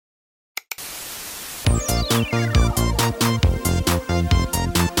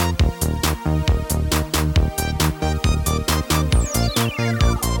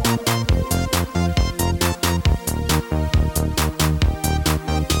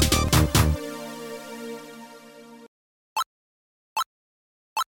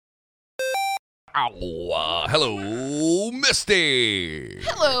Hello, Misty.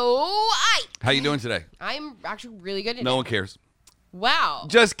 Hello, Ike. How you doing today? I'm actually really good today. No one cares. Wow.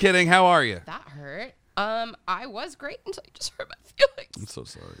 Just kidding. How are you? That hurt. I was great until you just hurt my feelings. I'm so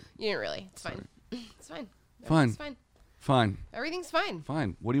sorry. You didn't really. It's fine. It's fine. Fine. It's fine. Fine. Everything's fine.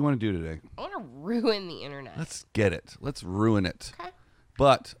 Fine. What do you want to do today? I want to ruin the internet. Let's get it. Let's ruin it. Okay.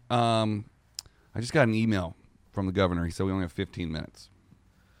 But I just got an email from the governor. He said we only have 15 minutes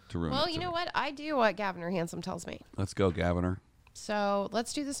to ruin it. Well, you know what? I do what Governor Handsome tells me. Let's go, Governor. So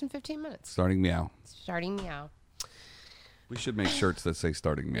let's do this in 15 minutes. Starting meow. Starting meow. We should make shirts that say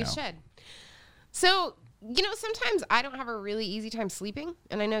starting meow. We should. So, you know, sometimes I don't have a really easy time sleeping,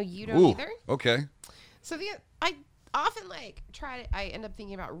 and I know you don't either. Okay. So I often I end up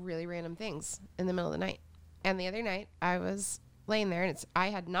thinking about really random things in the middle of the night. And the other night I was laying there and I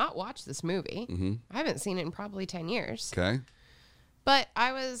had not watched this movie. Mm-hmm. I haven't seen it in probably 10 years. Okay. But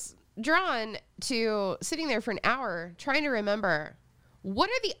I was drawn to sitting there for an hour trying to remember what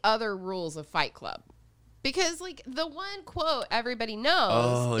are the other rules of Fight Club? Because the one quote everybody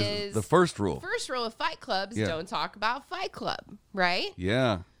knows is the first rule. First rule of Fight Club is don't talk about Fight Club, right?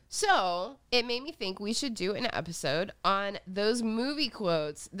 Yeah. So it made me think we should do an episode on those movie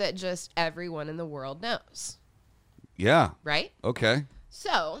quotes that just everyone in the world knows. Yeah. Right? Okay.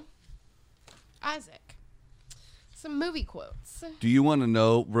 So, Isaac, some movie quotes. Do you want to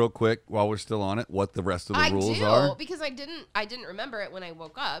know real quick while we're still on it what the rest of the rules are? I do, because I didn't remember it when I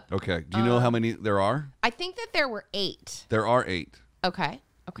woke up. Okay. Do you know how many there are? I think that there were 8. There are 8. Okay.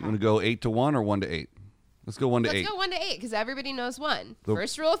 You want to go 8 to 1 or 1 to 8? Let's go 1 to 8. Let's go 1 to 8 because everybody knows one.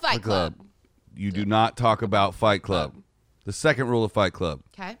 First rule of Fight Club. You do not talk about Fight Club. The second rule of Fight Club.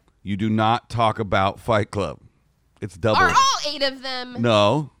 Okay. You do not talk about Fight Club. It's double. Are all 8 of them?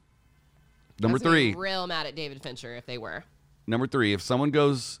 No. Number I was gonna 3. be real mad at David Fincher if they were. Number 3. If someone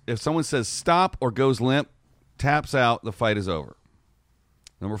says stop or goes limp, taps out, the fight is over.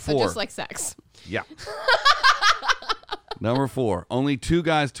 Number 4. So just like sex. Yeah. Number 4. Only 2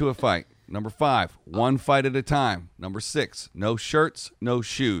 guys to a fight. Number 5. 1 fight at a time. Number 6. No shirts, no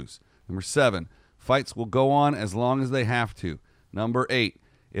shoes. Number 7. Fights will go on as long as they have to. Number 8.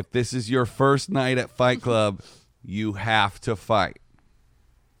 If this is your first night at Fight Club, you have to fight.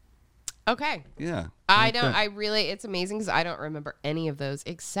 Okay. Yeah. It's amazing because I don't remember any of those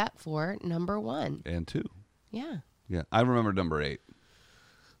except for number 1. And 2. Yeah. Yeah. I remember number 8.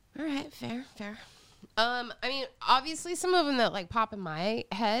 All right. Fair. I mean, obviously some of them that pop in my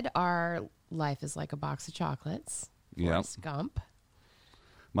head are life is like a box of chocolates. Yeah. Forrest Gump.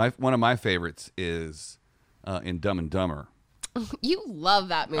 One of my favorites is in Dumb and Dumber. You love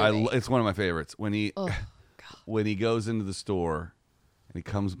that movie. It's one of my favorites. When he goes into the store and he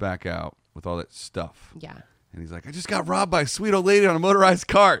comes back out with all that stuff. Yeah. And he's like, I just got robbed by a sweet old lady on a motorized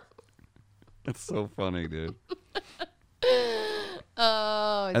cart. That's so funny, dude.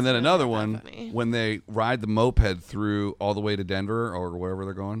 Oh, and then another one, funny. when they ride the moped through all the way to Denver or wherever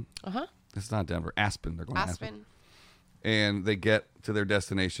they're going. Uh-huh. It's not Denver. Aspen. They're going to Aspen. Aspen. And they get to their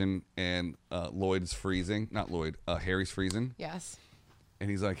destination, and Lloyd's freezing. Not Lloyd. Harry's freezing. Yes. And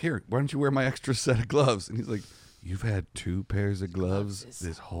he's like, here, why don't you wear my extra set of gloves? And he's like, you've had 2 pairs of gloves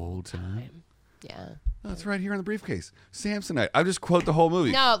this whole time? Yeah. Oh, it's right here in the briefcase. Samsonite. I just quote the whole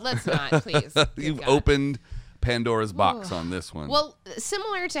movie. No, let's not, please. You've opened Pandora's box on this one. Well,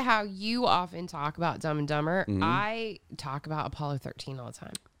 similar to how you often talk about Dumb and Dumber, I talk about Apollo 13 all the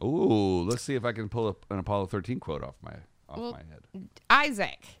time. Ooh, let's see if I can pull up an Apollo 13 quote off my head.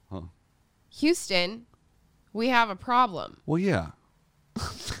 Isaac. Huh. Houston, we have a problem. Well, yeah.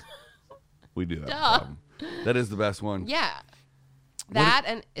 We do have a problem. That is the best one. Yeah. That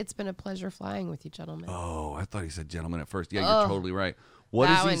and it's been a pleasure flying with you, gentlemen. Oh, I thought he said gentlemen at first. Yeah, you're totally right. What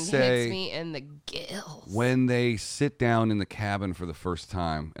that does he say? Hits me in the gills. When they sit down in the cabin for the first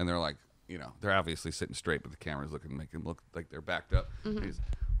time, and they're like, they're obviously sitting straight, but the camera's making them look like they're backed up. Mm-hmm.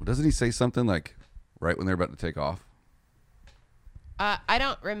 Well, doesn't he say something like right when they're about to take off? I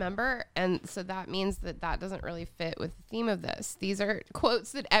don't remember, and so that means that doesn't really fit with the theme of this. These are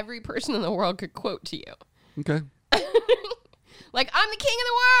quotes that every person in the world could quote to you. Okay. Like, I'm the king of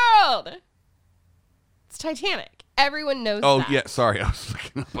the world. It's Titanic. Everyone knows that. Oh, yeah. Sorry. I was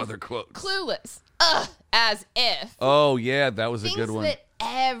looking up other quotes. Clueless. As if. Oh, yeah. That was a good one. Things that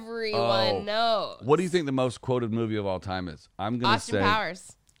everyone knows. What do you think the most quoted movie of all time is? I'm going to say. Austin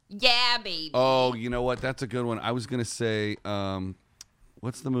Powers. Yeah, baby. Oh, you know what? That's a good one. I was gonna say,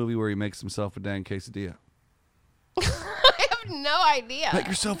 what's the movie where he makes himself a dang quesadilla? I have no idea. Make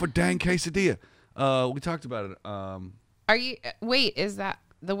yourself a dang quesadilla. We talked about it. Are you? Wait, is that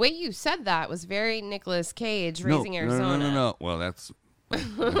the way you said that was very Nicolas Cage, Raising Arizona? No. Well, that's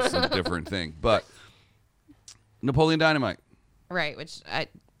a different thing. But Napoleon Dynamite. Right, which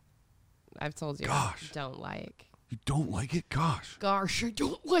I've told you, Gosh. I don't like. You don't like it? Gosh. Gosh, I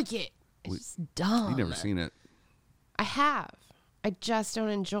don't like it. It's just dumb. You've never seen it. I have. I just don't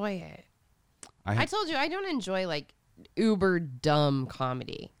enjoy it. I told you I don't enjoy like uber dumb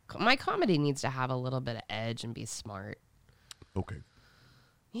comedy. My comedy needs to have a little bit of edge and be smart. Okay.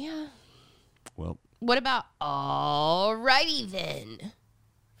 Yeah. Well, What about Alrighty Then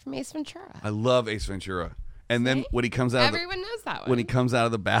from Ace Ventura? I love Ace Ventura. And then when he comes out Everyone knows that one. when he comes out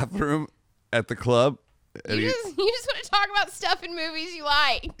of the bathroom at the club, and you just want to talk about stuff in movies you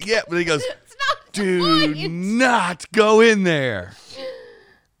like. yeah, but he goes, It's not the "Do point. not go in there."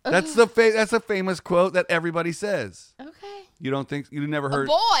 That's that's a famous quote that everybody says. Okay. You don't think you never heard?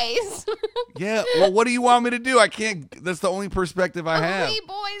 Boys. Yeah. Well, what do you want me to do? I can't. That's the only perspective I have. Only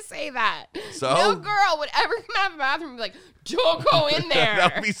boys say that. So? No girl would ever come out of the bathroom and be like, don't go in there.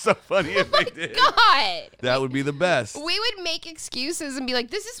 That would be so funny if they did. God. That would be the best. We would make excuses and be like,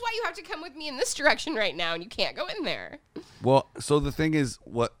 this is why you have to come with me in this direction right now and you can't go in there. Well, so the thing is,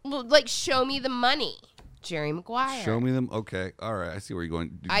 what? Well, like, show me the money. Jerry Maguire. Show me them. Okay. All right. I see where you're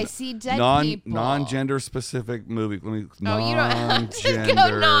going. I see dead people. Non-gender specific movie. Let me. Oh, you don't have to go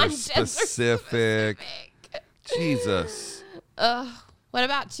non-gender non-gender specific. Jesus. What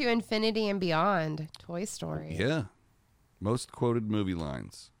about To Infinity and Beyond? Toy Story. Yeah. Most quoted movie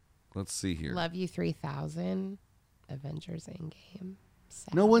lines. Let's see here. Love You 3000. Avengers Endgame.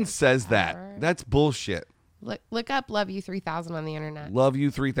 No one says Power. that. That's bullshit. Look up Love You 3000 on the internet. Love You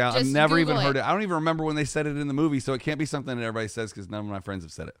 3000. I've Just never even Google heard it. it. I don't even remember when they said it in the movie, so it can't be something that everybody says because none of my friends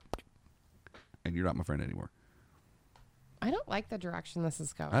have said it. And you're not my friend anymore. I don't like the direction this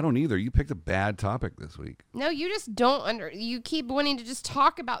is going. I don't either. You picked a bad topic this week. No, you just don't you keep wanting to just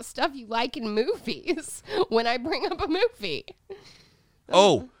talk about stuff you like in movies when I bring up a movie.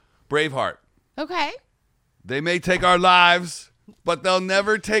 Oh, Braveheart. Okay. They may take our lives, but they'll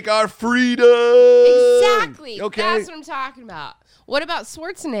never take our freedom. Exactly. Okay. That's what I'm talking about. What about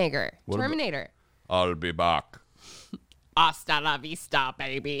Schwarzenegger? What about- Terminator. I'll be back. Hasta la vista,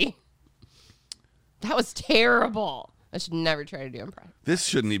 baby. That was terrible. I should never try to do improv. This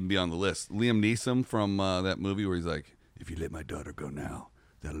shouldn't even be on the list. Liam Neeson from that movie where he's like, if you let my daughter go now,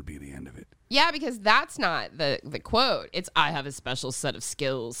 that'll be the end of it. Yeah, because that's not the quote. It's I have a special set of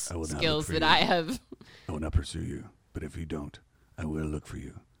skills. I will not Skills look for that you. I have. I will not pursue you, but if you don't, I will look for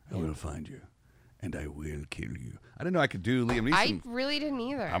you. I will find you, and I will kill you. I didn't know I could do Liam Neeson. I really didn't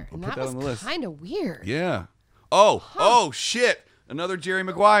either. I'll And put that that on the was list. kind of weird. Yeah. Oh, shit. Another Jerry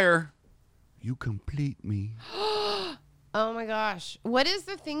Maguire. You complete me. Oh my gosh. What is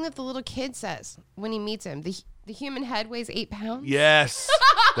the thing that the little kid says when he meets him? The human head weighs 8 pounds? Yes.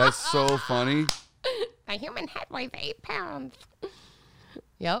 That's so funny. The human head weighs 8 pounds.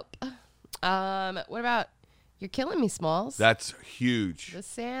 Yep. What about You're Killing Me, Smalls? That's huge. The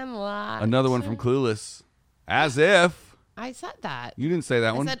Sandlot. Another one from Clueless. As if. I said that. You didn't say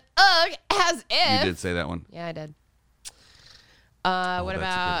that I one. said, ugh, as if. You did say that one. Yeah, I did. that's What a good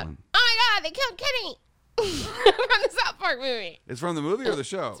about, one. oh my God, they killed Kenny. From the South Park movie. It's from the movie or the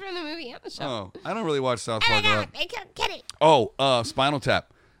show? It's from the movie and the show. Oh, I don't really watch South Oh my Park a God, lot. they killed Kenny. Oh, Spinal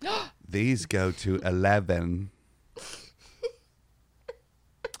Tap. These go to 11.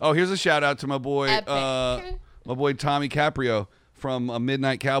 Oh, here's a shout out to my boy, Epic. my boy Tommy Caprio from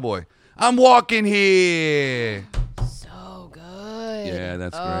Midnight Cowboy. I'm walking here. So good. Yeah,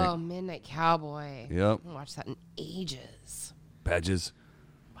 that's Oh, great. Midnight Cowboy. Yep. I haven't watched that in ages. Badges.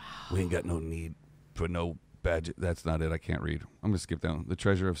 Wow. We ain't got no need for no badges. That's not it. I can't read. I'm going to skip down. The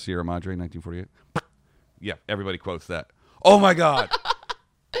Treasure of Sierra Madre, 1948. Yeah, everybody quotes that. Oh, my God.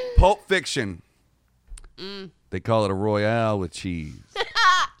 Pulp Fiction. They call it a Royale with cheese.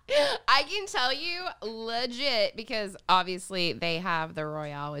 I can tell you legit because obviously they have the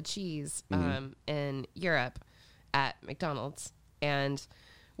Royale with cheese in Europe at McDonald's. And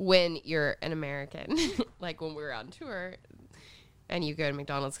when you're an American, like when we're on tour and you go to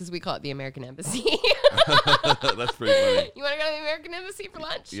McDonald's, because we call it the American Embassy. That's pretty funny. You want to go to the American Embassy for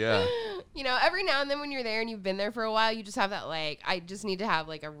lunch? Yeah. You know, every now and then when you're there and you've been there for a while, you just have that, like, I just need to have,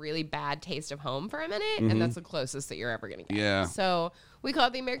 like, a really bad taste of home for a minute. And that's the closest that you're ever going to get. Yeah. So we call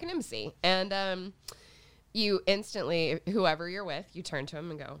it the American Embassy. And you instantly, whoever you're with, you turn to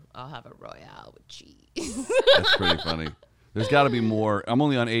them and go, I'll have a Royale with cheese. That's pretty funny. There's got to be more. I'm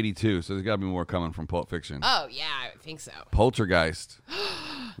only on 82, so there's got to be more coming from Pulp Fiction. Oh, yeah, I would think so. Poltergeist.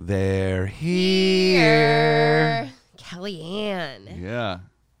 They're here. Kellyanne. Yeah.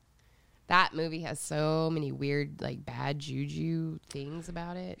 That movie has so many weird, like, bad juju things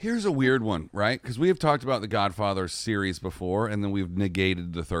about it. Here's a weird one, right? Because we have talked about the Godfather series before, and then we've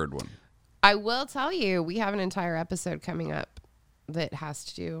negated the third one. I will tell you, we have an entire episode coming up that has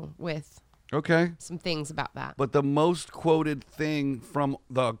to do with Okay. some things about that. But the most quoted thing from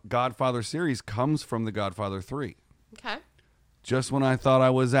the Godfather series comes from the Godfather 3. Okay. Just when I thought I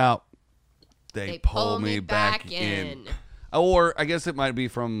was out, they pull me back in. Or I guess it might be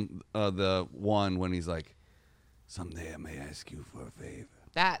from the one when he's like, someday I may ask you for a favor.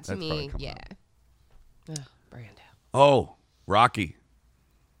 That, to That's probably me, coming yeah. up. Ugh, Brando. Oh, Rocky.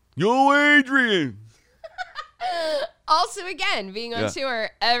 Yo, Adrian. Also, again, being on Yeah. tour,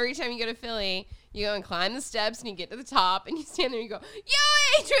 every time you go to Philly, you go and climb the steps and you get to the top and you stand there and you go,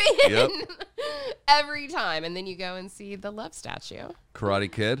 yo, Adrian! Every time. And then you go and see the love statue. Karate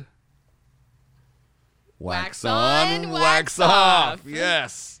Kid. Wax on, wax off. off.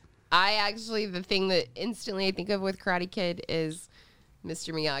 Yes. The thing that instantly I think of with Karate Kid is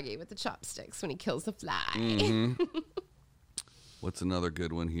Mr. Miyagi with the chopsticks when he kills the fly. Mm-hmm. What's another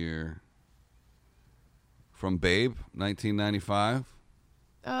good one here? From Babe, 1995.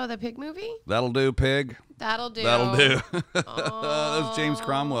 Oh, the pig movie? That'll do, pig. That'll do. That'll do. Aw. That's James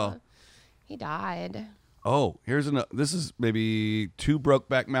Cromwell. He died. Oh, here's another. This is maybe 2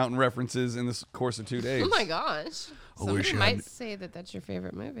 Brokeback Mountain references in the course of 2 days. Oh my gosh. I wish Somebody I might kn- say that that's your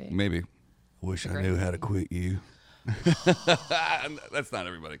favorite movie. Maybe. I wish I Great knew how to movie. quit you. That's not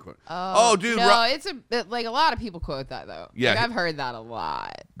everybody quote. Oh, dude. No, it's like a lot of people quote that though. Yeah. Like, I've heard that a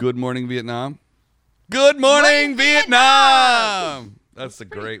lot. Good Morning Vietnam. Good Morning Vietnam. That's a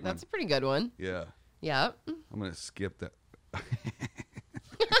great one. That's a pretty good one. Yeah. Yep. I'm going to skip that.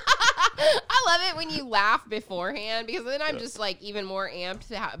 I love it when you laugh beforehand because then I'm just like even more amped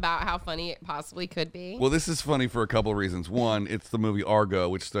about how funny it possibly could be. Well, this is funny for a couple of reasons. One, it's the movie Argo,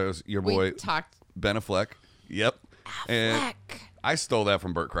 which stars your boy We talked Ben Affleck. Yep. And Affleck. I stole that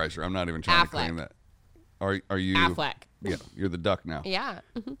from Burt Kreischer. I'm not even trying to claim Affleck. that. Are you? Affleck. Yeah, you're the duck now. Yeah.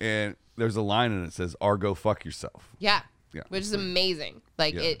 And there's a line in it that says, Argo, fuck yourself. Yeah. Yeah. Which is amazing.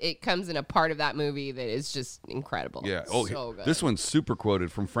 Like Yeah. it comes in a part of that movie that is just incredible. Yeah. Oh, so good. this one's super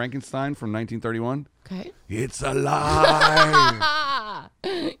quoted from Frankenstein from 1931. Okay. It's alive.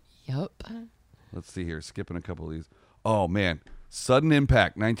 Yup. Let's see here. Skipping a couple of these. Oh, man. Sudden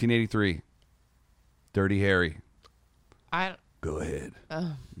Impact, 1983. Dirty Harry. I Go ahead.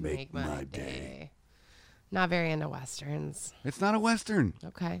 make my day. Not very into westerns. It's not a Western.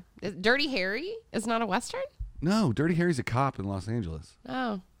 Okay. Dirty Harry is not a western? No, Dirty Harry's a cop in Los Angeles.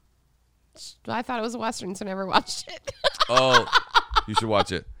 Oh. I thought it was a western, so never watched it. Oh, you should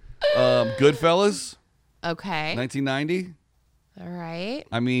watch it. Goodfellas, Okay. 1990. All right.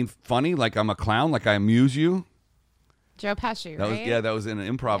 I mean, funny, like I'm a clown, like I amuse you. Joe Pesci, That right? was that was in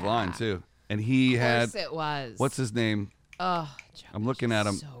an improv line too. And he Of had course it was. what's his name? Oh, Joe I'm looking at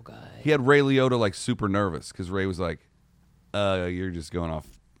him. So good. He had Ray Liotta like super nervous because Ray was like, you're just going off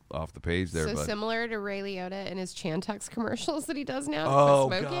the page there, So bud. similar to Ray Liotta and his Chantix commercials that he does now. Oh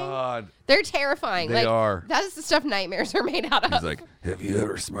for smoking. God. They're terrifying. They are. That is the stuff nightmares are made out of. He's like, have you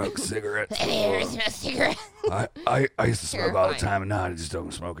ever smoked cigarettes? Here's a cigarette. I used to smoke all the Terrifying. time, and now I just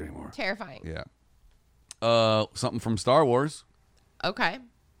don't smoke anymore. Terrifying. Yeah. Something from Star Wars. Okay.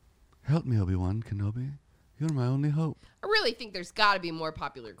 Help me, Obi-Wan Kenobi. You're my only hope. I really think there's got to be more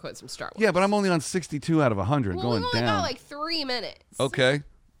popular quotes from Star Wars. Yeah, but I'm only on 62 out of 100, well, going we've only down. got like 3 minutes. Okay.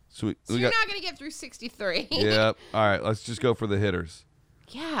 So we So you're got. not going to get through 63. Yeah. All right. Let's just go for the hitters.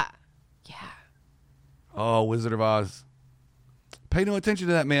 Yeah. Yeah. Oh, Wizard of Oz. Pay no attention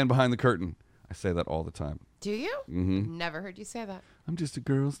to that man behind the curtain. I say that all the time. Do you? Mm-hmm. Never heard you say that. I'm just a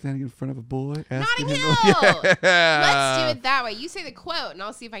girl standing in front of a boy. Notting asking him. Hill! Yeah. Let's do it that way. You say the quote, and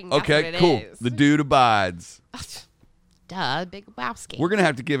I'll see if I can guess what Okay, it cool. is. The dude abides. Duh, Big Lebowski. We're gonna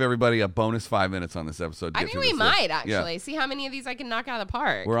have to give everybody a bonus 5 minutes on this episode. to I get think through we this list. might, Yeah. actually. See how many of these I can knock out of the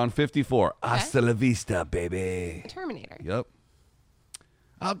park. We're on 54. Hasta la vista, baby. Terminator. Yep.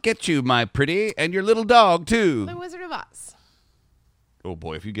 I'll get you, my pretty, and your little dog too. The Wizard of Oz. Oh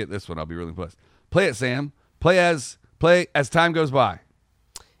boy, if you get this one, I'll be really impressed. Play it, Sam. Play as time goes by.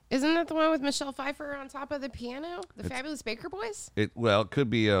 Isn't that the one with Michelle Pfeiffer on top of the piano? The Fabulous Baker Boys? It could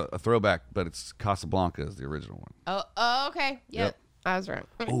be a throwback, but it's Casablanca is the original one. Oh, okay. Yep. Yep. I was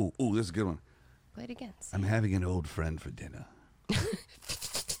wrong. Ooh, this is a good one. Play it again. I'm having an old friend for dinner.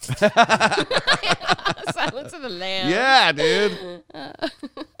 Silence of the Lambs. Yeah, dude.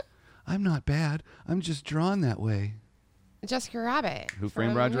 I'm not bad. I'm just drawn that way. Jessica Rabbit. Who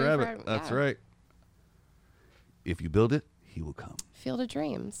Framed from Roger Who Rabbit? Framed- That's yeah. right. If you build it, he will come. Field of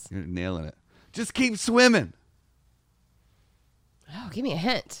Dreams. You're nailing it. Just keep swimming. Oh, give me a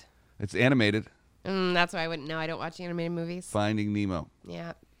hint. It's animated. That's why I wouldn't know. I don't watch animated movies. Finding Nemo.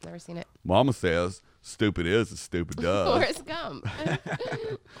 Yeah, never seen it. Mama says, stupid is as stupid does. Forrest Gump. Of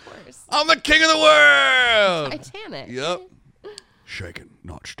course. I'm the king of the world. Titanic. Yep. Shaken,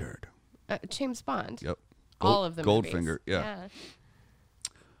 not stirred. James Bond. Yep. All of them. Goldfinger. Yeah.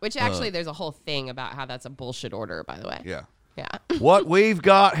 Which actually, there's a whole thing about how that's a bullshit order, by the way. Yeah. Yeah. What we've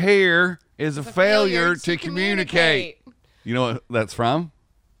got here is a It's a failure to communicate. You know what that's from?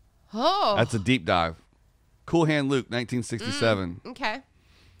 Oh. That's a deep dive. Cool Hand Luke, 1967. Okay.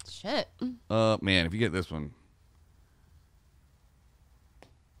 Shit. Man, if you get this one.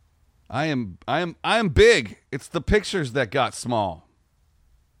 I am big. It's the pictures that got small.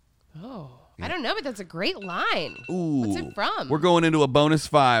 Oh. I don't know, but that's a great line. Ooh. What's it from? We're going into a bonus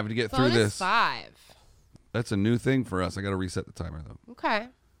 5 to get through Bonus this. 5. That's a new thing for us. I got to reset the timer though. Okay.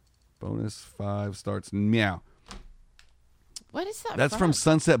 Bonus 5 starts meow. What is that? That's from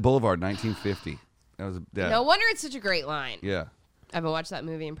Sunset Boulevard, 1950. That was No wonder it's such a great line. Yeah. I haven't watched that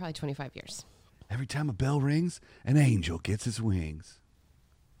movie in probably 25 years. Every time a bell rings, an angel gets his wings.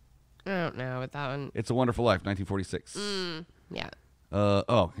 I don't know with that one. It's a Wonderful Life, 1946. Yeah.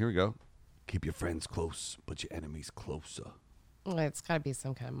 Here we go. Keep your friends close, but your enemies closer. Well, it's got to be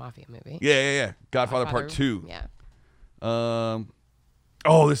some kind of mafia movie. Yeah. Godfather Part 2. Yeah.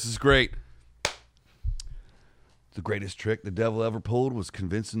 Oh, this is great. The greatest trick the devil ever pulled was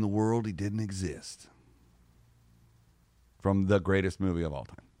convincing the world he didn't exist. From the greatest movie of all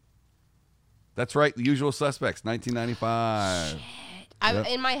time. That's right, The Usual Suspects, 1995. Yep.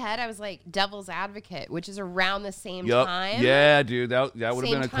 In my head, I was like Devil's Advocate, which is around the same Yep. time. Yeah, dude, that would have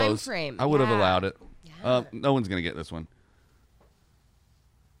Same been a time close. frame. I would have Yeah. allowed it. Yeah. No one's gonna get this one.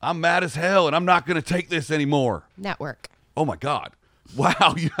 I'm mad as hell, and I'm not gonna take this anymore. Network. Oh my god! Wow,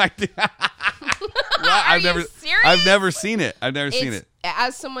 I've you serious? I've never seen it. I've never seen it.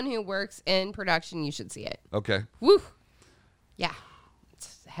 As someone who works in production, you should see it. Okay. Woo. Yeah.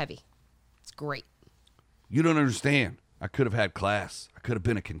 It's heavy. It's great. You don't understand. I could have had class. I could have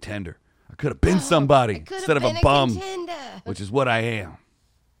been a contender. I could have been somebody instead of a bum, which is what I am.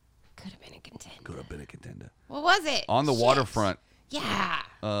 Could have been a contender. Could have been a contender. What was it? On the Shit. waterfront. Yeah.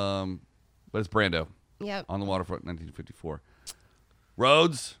 But it's Brando. Yep. On the waterfront, 1954.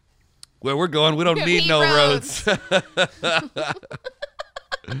 Roads. Where we're going, we don't We need need no roads. roads.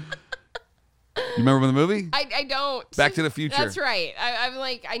 You remember the movie? I don't. Back to the Future. That's right. I'm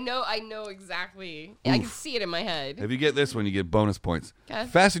like, I know exactly. I can see it in my head. If you get this one, you get bonus points. Okay.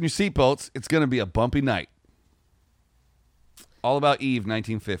 Fasten your seatbelts. It's going to be a bumpy night. All About Eve,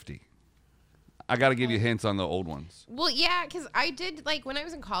 1950. I got to give you hints on the old ones. Well, yeah, because I did, like, when I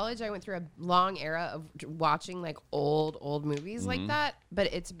was in college, I went through a long era of watching, like, old movies like that. But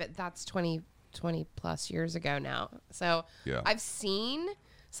that's 20 plus years ago now. So Yeah. I've seen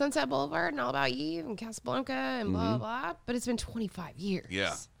Sunset Boulevard and All About Eve and Casablanca and blah, blah, blah. But it's been 25 years.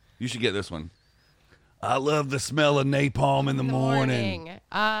 Yeah. You should get this one. I love the smell of napalm in the morning.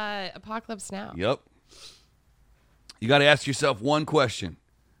 Apocalypse Now. Yep. You got to ask yourself one question.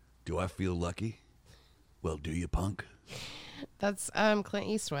 Do I feel lucky? Well, do you, punk? That's Clint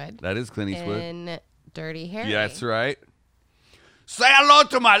Eastwood. That is Clint Eastwood. In Dirty Harry. Yeah, that's right. Say hello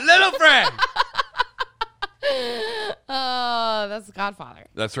to my little friend. Oh, that's The Godfather.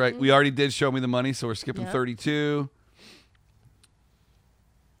 That's right. We already did Show Me the Money, so we're skipping Yeah. 32.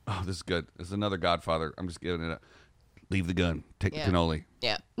 Oh, this is good. This is another Godfather. I'm just giving it up. Leave the gun. Take Yeah. the cannoli.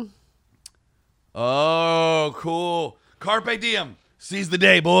 Yeah. Oh, cool. Carpe diem. Seize the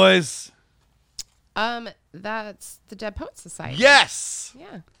day, boys. That's the Dead Poets Society. Yes.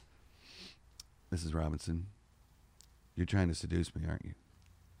 Yeah. Mrs. Robinson, you're trying to seduce me, aren't you?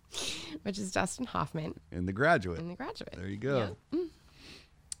 Which is Dustin Hoffman In The Graduate. in The Graduate. There you go.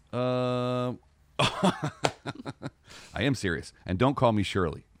 Yeah. I am serious. And don't call me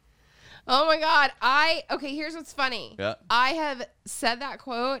Shirley. Oh my God. Okay, here's what's funny. Yeah. I have said that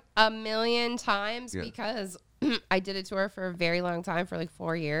quote a million times Yeah. because I did a tour for a very long time, for like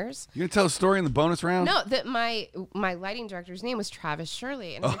 4 years. You gonna tell a story in the bonus round? No, that my lighting director's name was Travis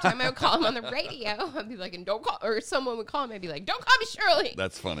Shirley, and every time I would call him on the radio, I'd be like, "And don't call," or someone would call him, I'd be like, "Don't call me Shirley."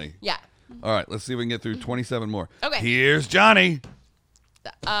 That's funny. Yeah. All right, let's see if we can get through 27 more. Okay. Here's Johnny.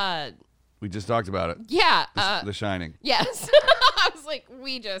 Uh, We just talked about it. yeah. The Shining. Yes. I was like,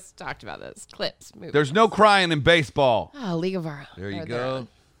 we just talked about this. Clips, movies. There's no crying in baseball. Oh, League of Our Own. There you Or Their go. Own.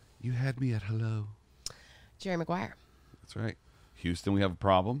 You had me at hello. Jerry Maguire. That's right. Houston, we have a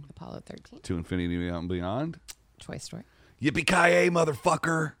problem. Apollo 13. To Infinity and Beyond. Toy Story. Yippee-ki-yay,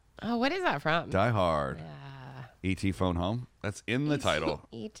 motherfucker. Oh, what is that from? Die Hard. Yeah. E.T. Phone Home. That's in the title.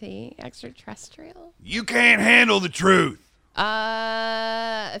 E.T. Extraterrestrial. You can't handle the truth.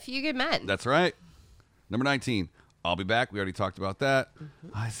 A Few Good Men. That's right. Number 19. I'll Be Back. We already talked about that.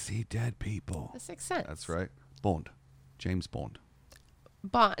 I see dead people. The Sixth Sense. That's right. Bond. James Bond.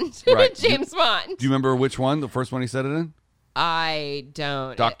 Bond. Right. James Bond. Do you remember which one? The first one he said it in? I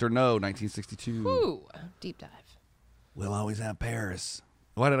don't. Dr. No, 1962. Ooh, deep dive. We'll always have Paris.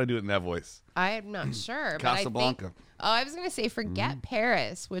 Why did I do it in that voice? I'm not sure. Casablanca. But I think, I was going to say Forget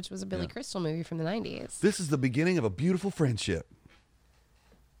Paris, which was a Billy Crystal movie from the 90s. This is the beginning of a beautiful friendship.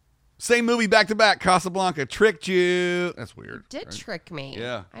 Same movie back to back. Casablanca tricked you. That's weird. Did trick me.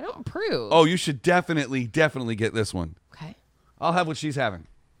 Yeah. I don't approve. Oh, you should definitely get this one. Okay. I'll have what she's having.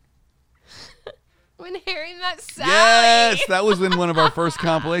 When Harry met Sally. Yes, that was in one of our first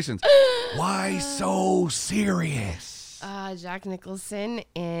compilations. Why so serious? Jack Nicholson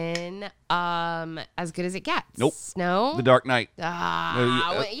in As Good as It Gets. Nope. No? The Dark Knight.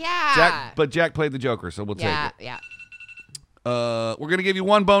 Yeah. Jack played the Joker, so we'll take it. Yeah. We're going to give you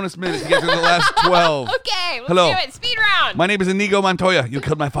 1 bonus minute to get to the last 12. Okay, let's Hello. do it. Speed round. My name is Inigo Montoya. You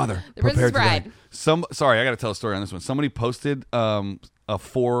killed my father. The Princess Prepare to Bride. die. Sorry, I got to tell a story on this one. Somebody posted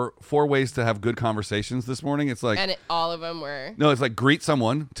four ways to have good conversations this morning. It's like all of them were. no, it's like greet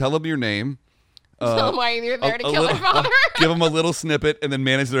someone, tell them your name, Tell them why you're there to kill their father. give them a little snippet, and then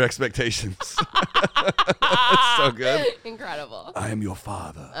manage their expectations. It's so good. Incredible. I am your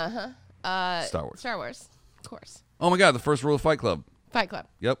father. Star Wars. Star Wars, of course. Oh my God, the first rule of Fight Club. Fight Club.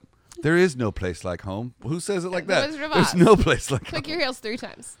 Yep. There is no place like home. Who says it like The that? Wizard of There's Oz. no place like Click home. your heels 3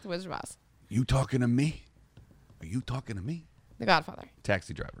 times. The Wizard of Oz. You talking to me? Are you talking to me? The Godfather.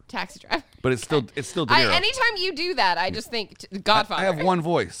 Taxi Driver. Taxi Driver. But it's still De Niro. Anytime you do that, I just think Godfather. I have one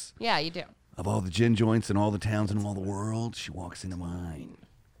voice. Yeah, you do. Of all the gin joints in all the towns in all the world, she walks into mine.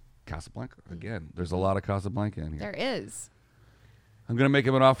 Casablanca. Again, there's a lot of Casablanca in here. There is. I'm going to make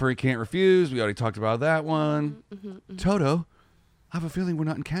him an offer he can't refuse. We already talked about that one. Toto, I have a feeling we're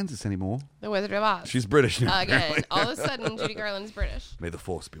not in Kansas anymore. The Wizard of Oz. She's British now. Again, apparently. all of a sudden, Judy Garland's British. May the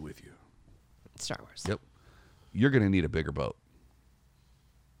force be with you. Star Wars. Yep. You're going to need a bigger boat.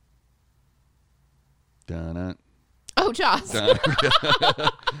 Dun-dun. Oh, Jaws.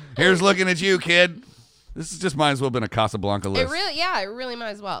 Here's looking at you, kid. This is just might as well have been a Casablanca list. It really might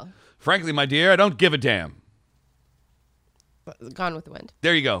as well. Frankly, my dear, I don't give a damn. Gone with the Wind.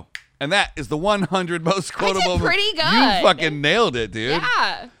 There you go. And that is the 100 most quotable. pretty good. You fucking nailed it, dude.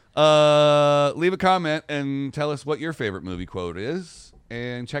 Yeah. Leave a comment and tell us what your favorite movie quote is.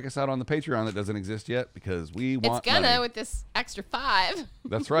 And check us out on the Patreon that doesn't exist yet because we want It's gonna money. with this extra 5.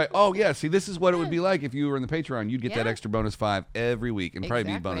 That's right. Oh, yeah. See, this is what it would be like if you were in the Patreon. You'd get that Yeah. extra bonus 5 every week and probably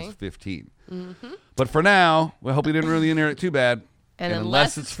be Exactly. bonus 15. But for now, we hope we didn't ruin the internet too bad. And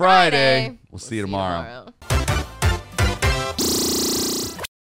unless it's Friday, we'll see you tomorrow.